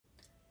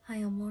Hi,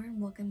 I'm Lauren.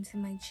 Welcome to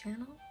my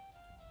channel.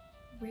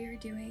 We're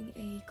doing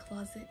a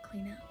closet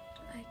clean out.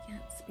 I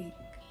can't speak.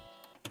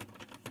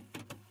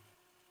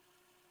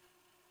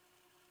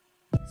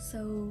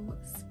 So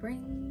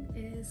spring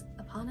is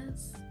upon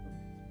us.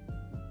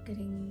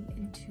 Getting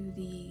into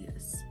the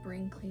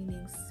spring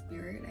cleaning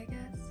spirit, I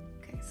guess.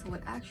 Okay, so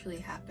what actually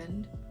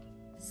happened?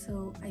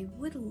 So I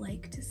would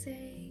like to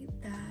say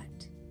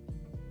that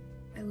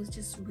I was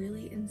just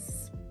really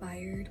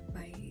inspired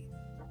by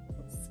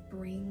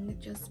spring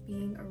just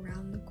being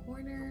around the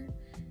corner,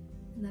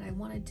 and that I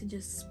wanted to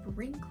just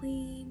spring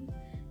clean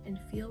and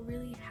feel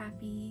really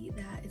happy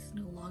that it's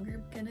no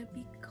longer gonna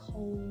be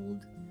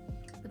cold,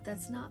 but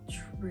that's not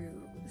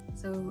true.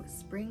 So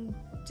spring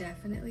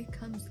definitely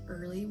comes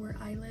early where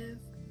I live,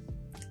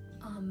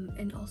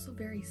 and also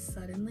very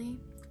suddenly.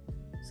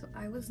 So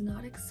I was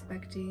not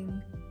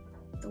expecting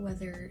the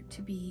weather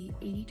to be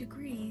 80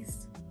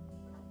 degrees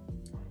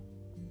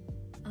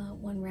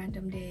one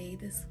random day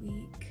this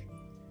week,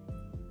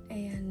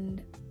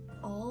 and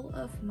all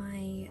of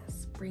my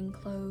spring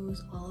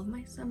clothes, all of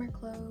my summer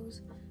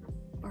clothes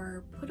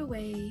are put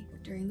away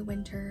during the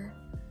winter.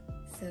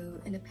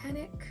 So in a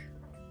panic,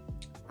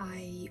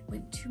 I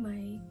went to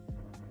my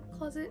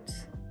closet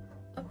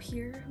up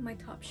here, my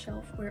top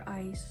shelf, where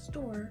I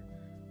store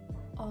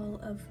all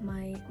of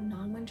my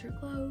non-winter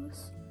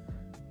clothes,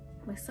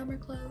 my summer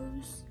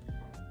clothes,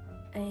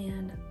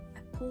 and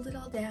I pulled it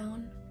all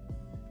down,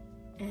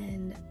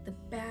 and the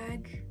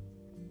bag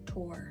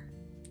tore,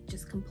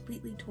 just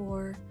completely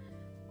tore.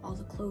 All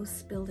the clothes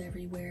spilled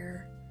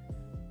everywhere.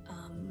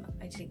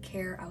 I didn't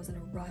care. I was in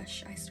a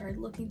rush. I started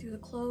looking through the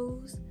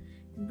clothes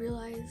and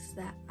realized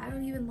that I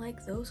don't even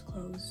like those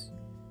clothes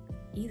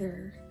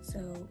either.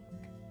 So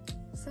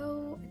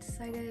I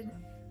decided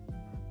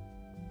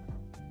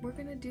we're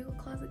gonna do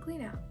a closet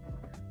clean out,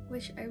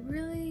 which I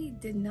really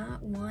did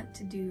not want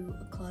to do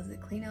a closet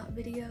clean out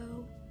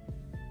video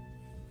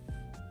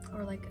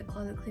or like a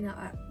closet clean out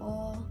at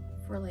all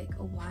for like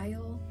a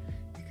while,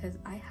 because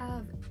I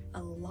have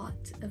a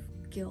lot of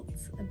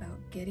guilt about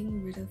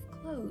getting rid of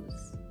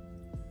clothes,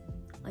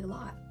 like a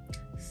lot.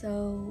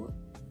 So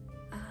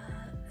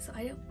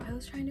I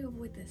was trying to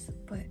avoid this,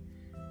 but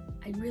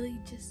I really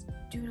just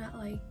do not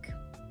like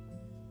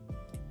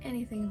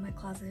anything in my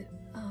closet.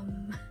 A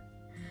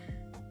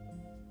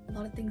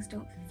lot of things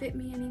don't fit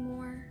me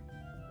anymore,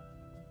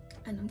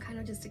 and I'm kind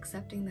of just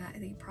accepting that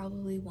they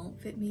probably won't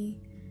fit me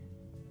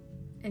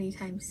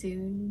anytime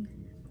soon,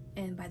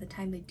 and by the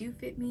time they do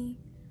fit me,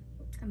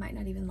 I might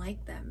not even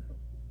like that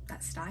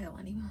style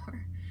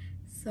anymore.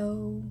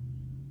 So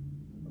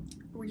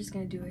we're just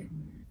gonna do it.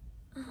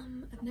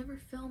 I've never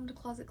filmed a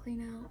closet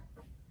clean out.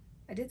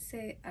 I did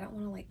say I don't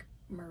want to like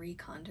Marie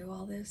Kondo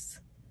all this,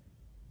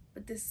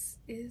 but this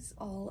is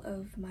all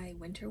of my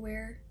winter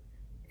wear,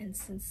 and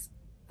since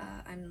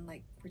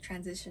we're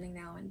transitioning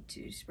now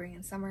into spring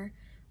and summer,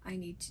 I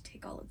need to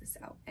take all of this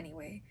out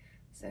anyway.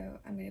 So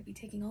I'm gonna be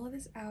taking all of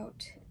this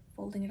out,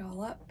 folding it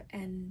all up,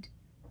 and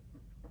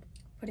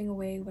putting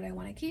away what I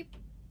want to keep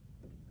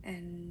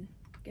and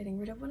getting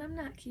rid of what I'm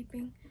not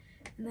keeping.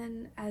 And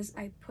then as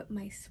I put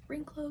my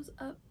spring clothes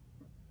up,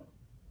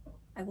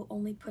 I will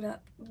only put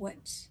up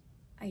what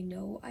I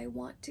know I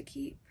want to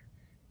keep,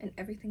 and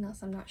everything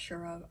else I'm not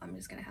sure of, I'm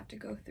just gonna have to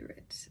go through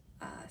it.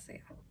 So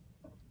yeah.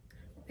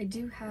 I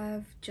do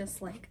have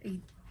just like a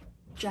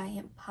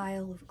giant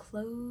pile of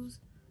clothes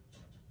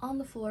on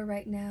the floor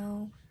right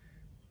now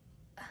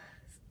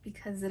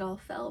because it all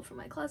fell from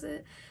my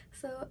closet.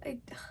 So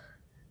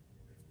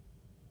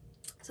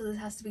this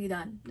has to be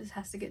done. This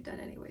has to get done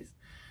anyways.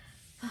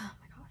 Oh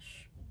my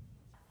gosh.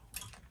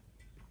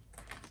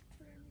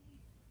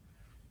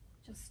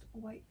 Just a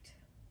white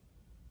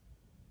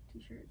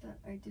t-shirt that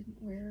I didn't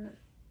wear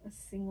a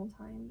single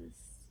time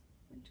this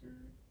winter.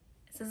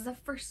 This is the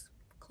first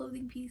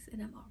clothing piece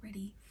and I'm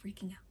already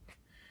freaking out.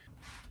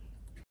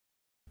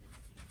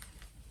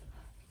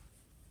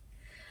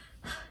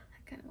 I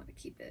kind of want to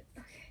keep it.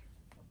 Okay,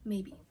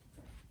 maybe.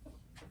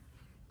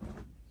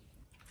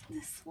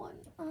 This one,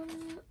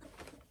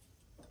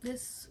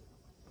 this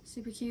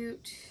super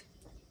cute,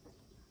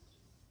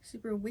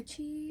 super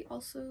witchy,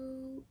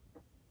 also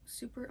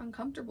super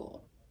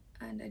uncomfortable,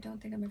 and I don't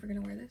think I'm ever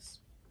gonna wear this.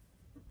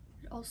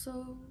 It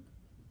also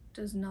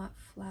does not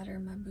flatter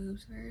my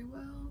boobs very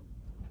well.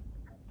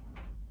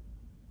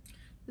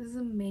 This is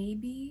a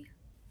maybe.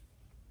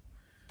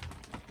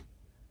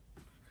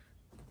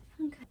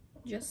 Okay,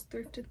 just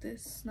thrifted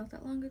this not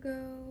that long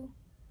ago.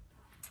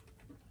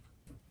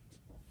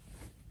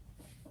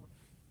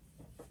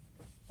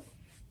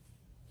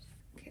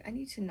 Okay, I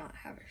need to not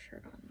have a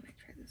shirt on when I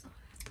try this on.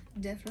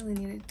 Definitely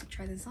needed to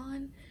try this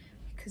on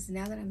because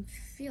now that I'm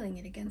feeling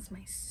it against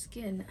my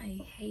skin,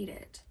 I hate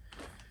it.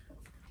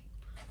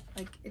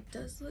 Like, it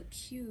does look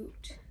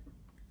cute,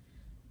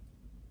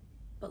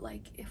 but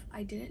like if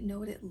I didn't know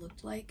what it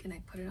looked like and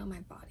I put it on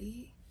my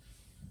body,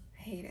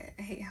 I hate it.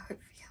 I hate how it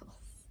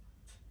feels.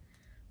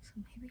 So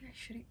maybe I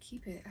shouldn't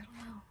keep it. I don't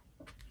know.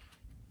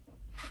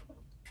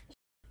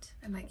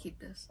 I might keep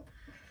this.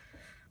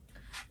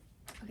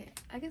 Okay,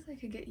 I guess I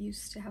could get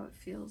used to how it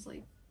feels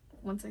like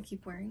once I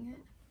keep wearing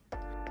it.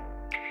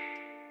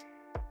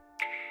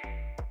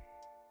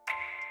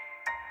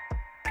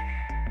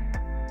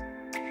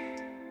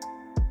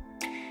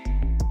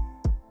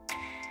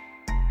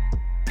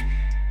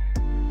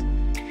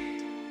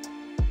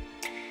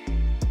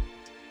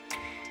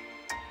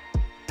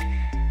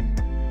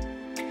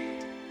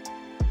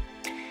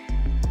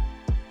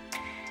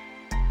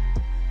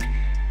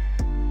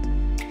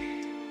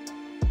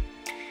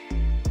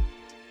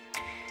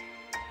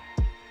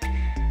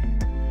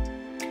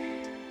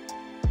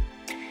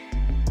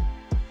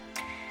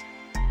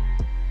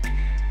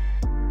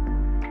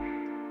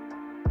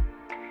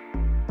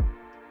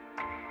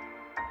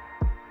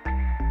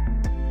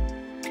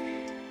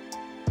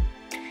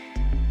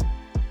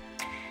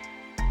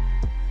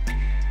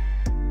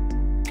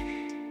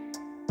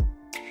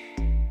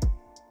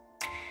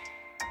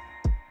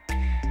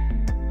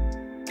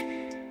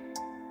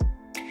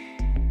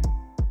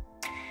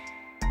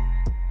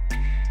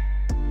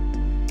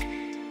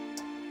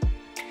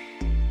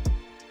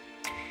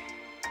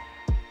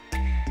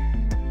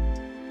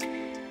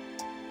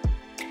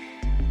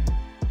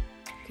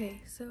 Okay,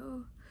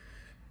 so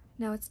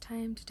now it's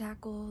time to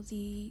tackle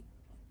the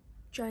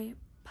giant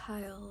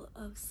pile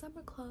of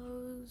summer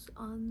clothes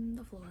on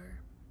the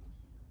floor.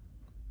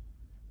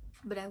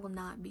 But I will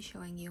not be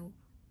showing you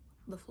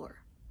the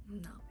floor.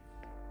 No.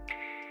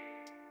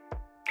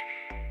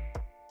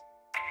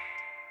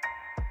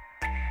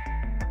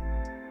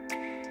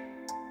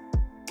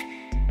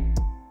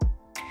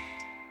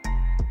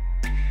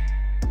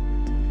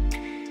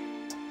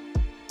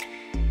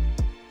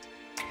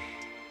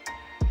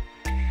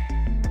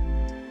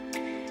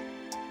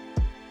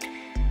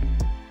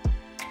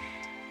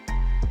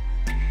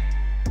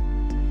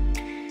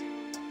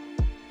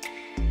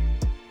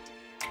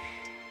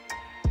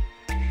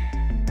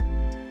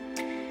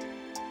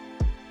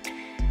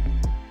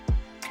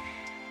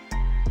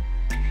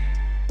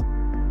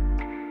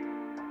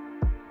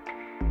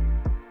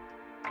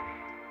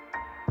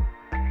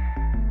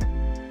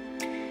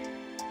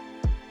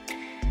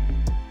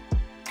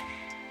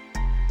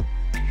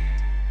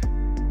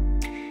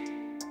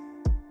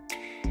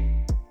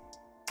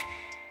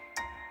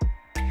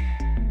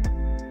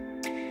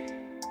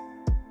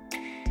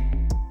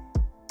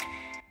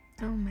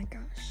 Oh my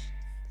gosh.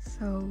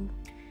 So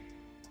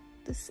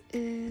this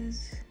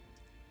is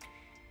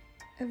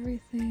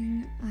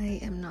everything I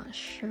am not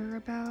sure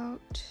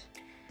about,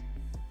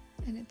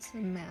 and it's a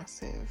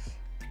massive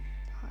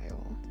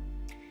pile.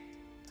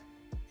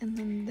 And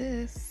then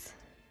this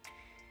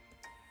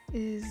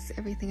is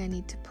everything I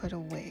need to put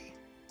away.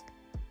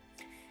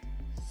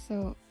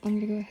 So I'm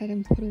gonna go ahead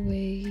and put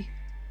away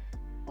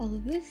all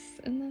of this,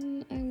 and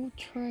then I will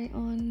try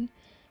on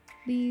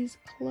these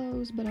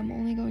clothes, but I'm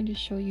only going to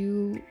show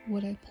you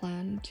what I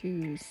plan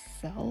to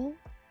sell,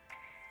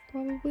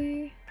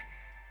 probably.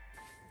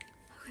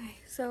 Okay,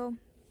 so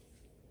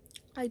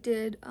I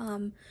did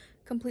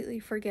completely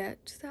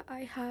forget that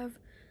I have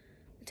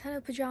a ton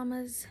of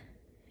pajamas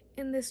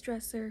in this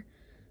dresser,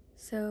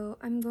 so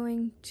I'm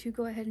going to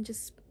go ahead and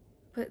just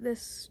put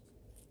this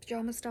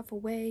pajama stuff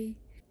away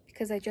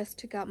because I just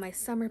took out my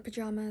summer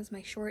pajamas,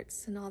 my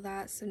shorts and all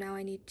that, so now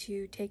I need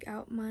to take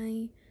out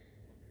my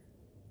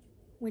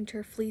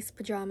winter fleece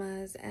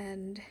pajamas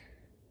and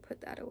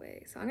put that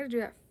away. So I'm gonna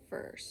do that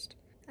first,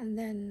 and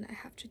then I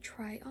have to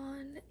try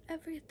on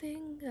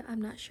everything that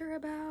I'm not sure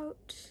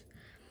about.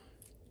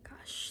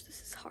 Gosh,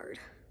 this is hard.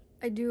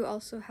 I do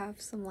also have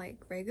some like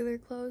regular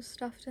clothes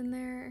stuffed in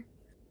there,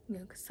 you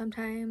know, because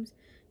sometimes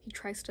you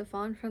try stuff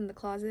on from the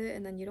closet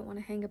and then you don't want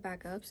to hang it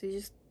back up, so you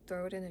just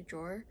throw it in a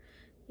drawer.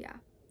 Yeah,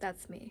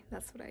 that's me.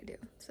 That's what I do.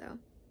 So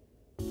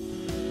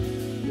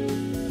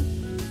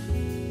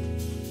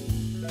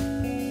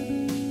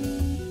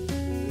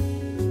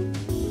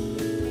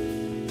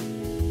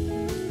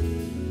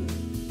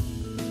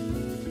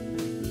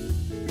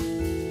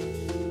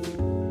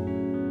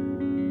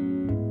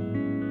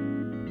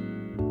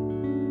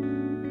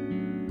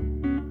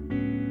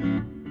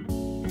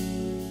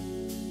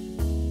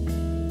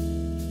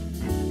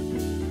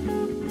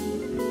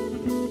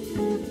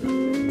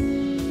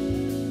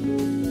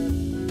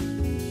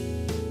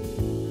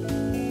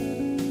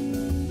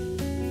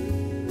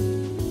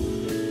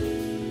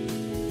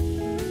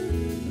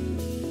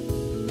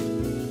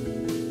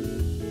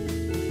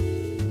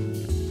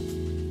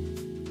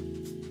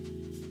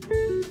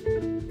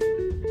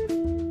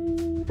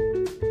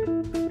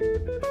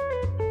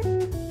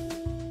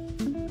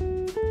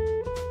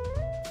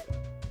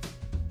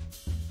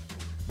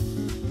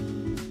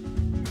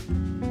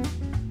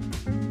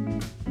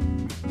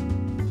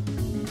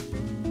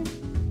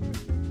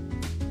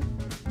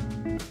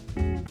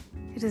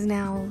it is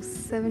now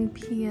 7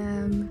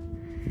 p.m.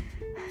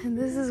 and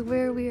this is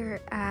where we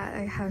are at.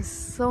 I have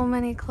so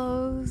many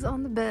clothes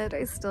on the bed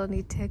I still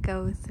need to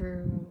go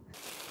through.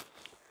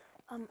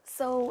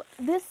 So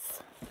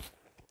this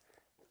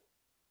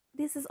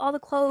is all the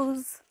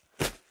clothes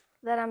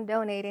that I'm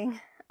donating.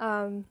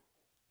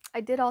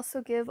 I did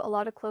also give a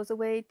lot of clothes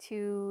away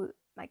to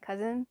my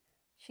cousin.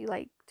 She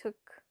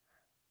took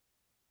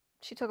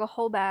a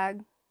whole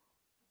bag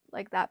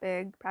like that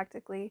big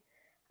practically.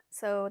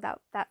 So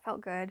that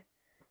felt good.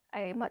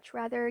 I much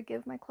rather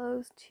give my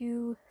clothes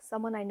to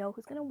someone I know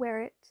who's gonna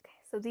wear it. Okay,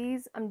 so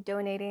these I'm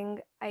donating.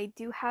 I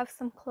do have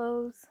some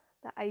clothes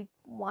that I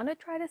want to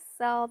try to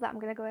sell that I'm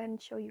gonna go ahead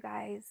and show you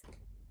guys.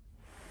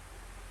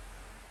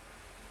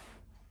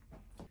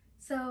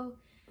 So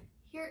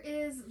here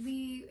is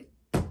the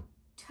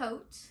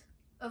tote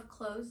of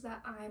clothes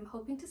that I'm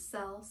hoping to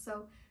sell.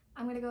 So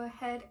I'm gonna go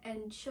ahead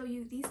and show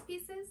you these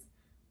pieces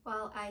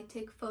while I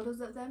take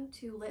photos of them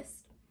to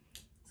list.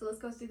 So let's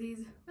go through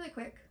these really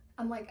quick.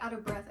 I'm like out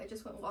of breath. I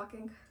just went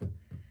walking.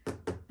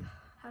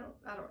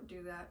 I don't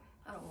do that.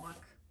 I don't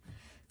walk.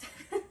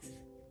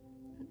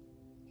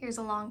 Here's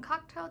a long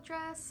cocktail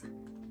dress.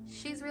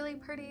 She's really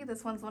pretty.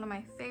 This one's one of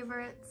my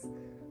favorites.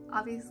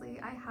 Obviously,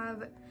 I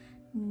have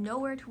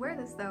nowhere to wear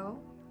this though.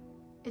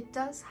 It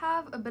does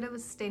have a bit of a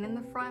stain in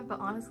the front, but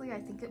honestly,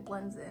 I think it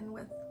blends in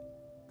with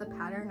the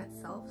pattern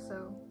itself,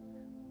 so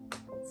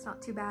it's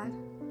not too bad.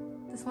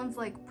 This one's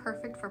like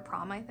perfect for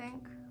prom, I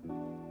think.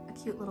 A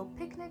cute little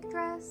picnic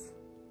dress.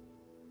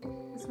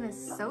 This one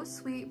is so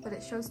sweet, but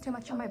it shows too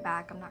much on my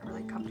back. I'm not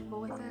really comfortable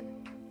with it.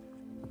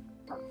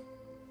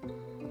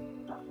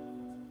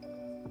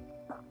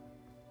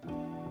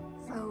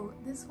 So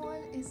this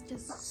one is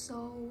just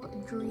so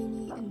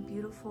dreamy and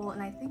beautiful,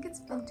 and I think it's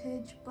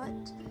vintage,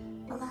 but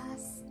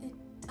alas, it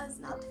does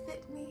not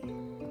fit me.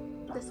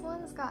 This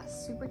one's got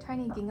super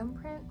tiny gingham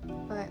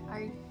print, but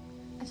I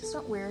just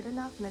don't wear it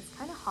enough, and it's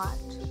kind of hot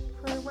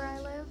for where I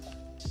live.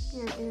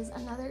 Here is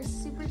another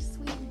super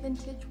sweet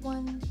vintage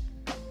one.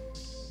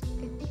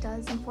 It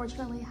does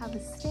unfortunately have a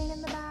stain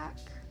in the back,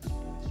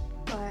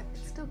 but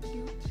it's still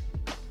cute.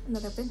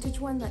 Another vintage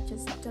one that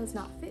just does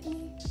not fit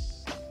me.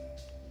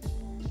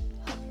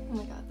 Oh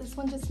my god, this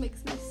one just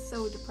makes me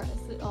so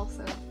depressed. It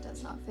also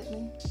does not fit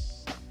me.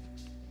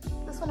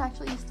 This one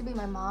actually used to be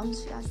my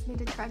mom's. She asked me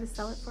to try to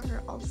sell it for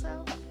her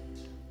also.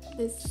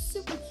 This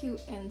super cute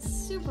and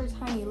super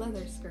tiny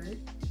leather skirt.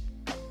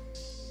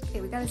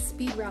 Okay, we gotta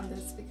speed round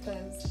this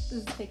because this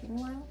is taking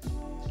a while.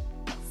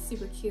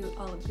 Super cute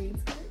olive green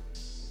skirt.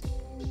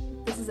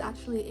 This is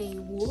actually a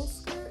wool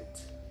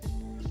skirt.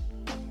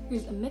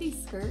 Here's a midi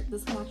skirt.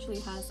 This one actually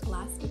has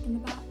elastic in the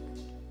back.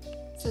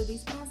 So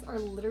these pants are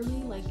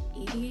literally like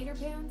aviator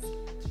pants.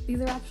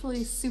 These are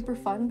actually super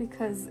fun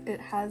because it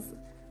has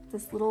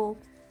this little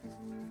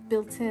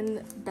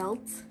built-in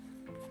belt,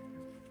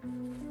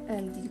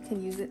 and you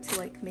can use it to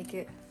like make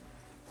it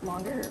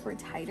longer or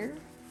tighter.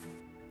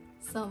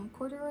 Some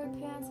corduroy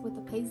pants with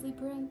a paisley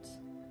print.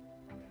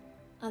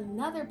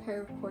 Another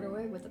pair of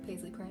corduroy with a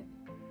paisley print.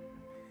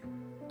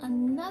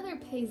 Another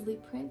paisley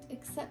print,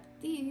 except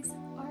these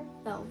are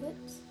velvet.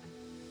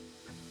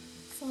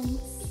 Some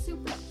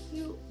super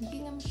cute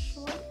gingham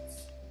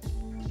shorts.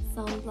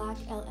 Some black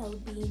LL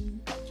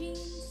Bean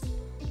jeans.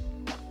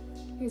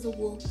 Here's a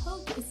wool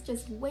coat. It's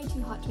just way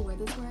too hot to wear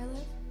this where I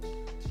live.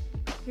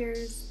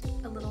 Here's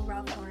a little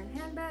Ralph Lauren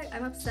handbag.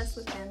 I'm obsessed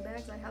with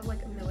handbags. I have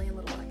like a million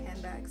little black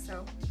handbags,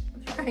 so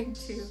I'm trying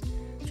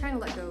to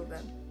let go of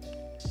them.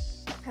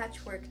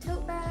 Patchwork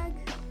tote bag.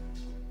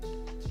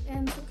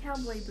 And some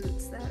cowboy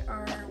boots that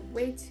are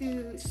way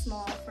too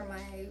small for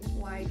my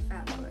wide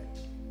fat foot.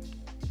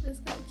 It's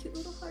got a cute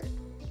little heart.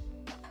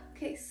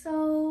 Okay,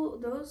 so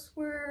those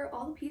were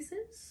all the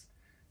pieces.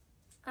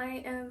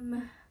 I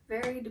am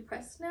very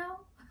depressed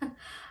now.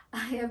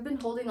 I have been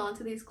holding on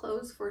to these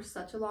clothes for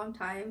such a long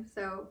time,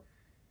 so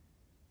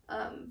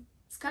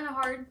it's kind of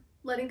hard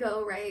letting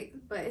go, right?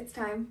 But it's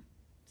time.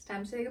 It's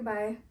time to say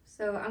goodbye.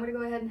 So I'm gonna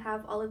go ahead and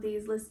have all of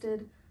these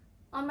listed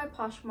on my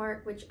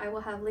Poshmark, which I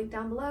will have linked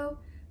down below.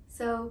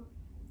 So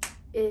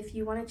if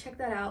you want to check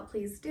that out,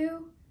 please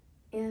do.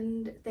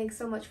 And thanks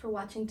so much for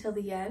watching till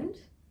the end.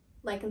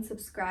 Like and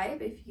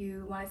subscribe if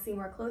you want to see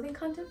more clothing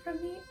content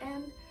from me,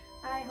 and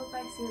I hope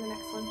I see you in the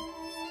next one.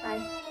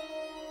 Bye.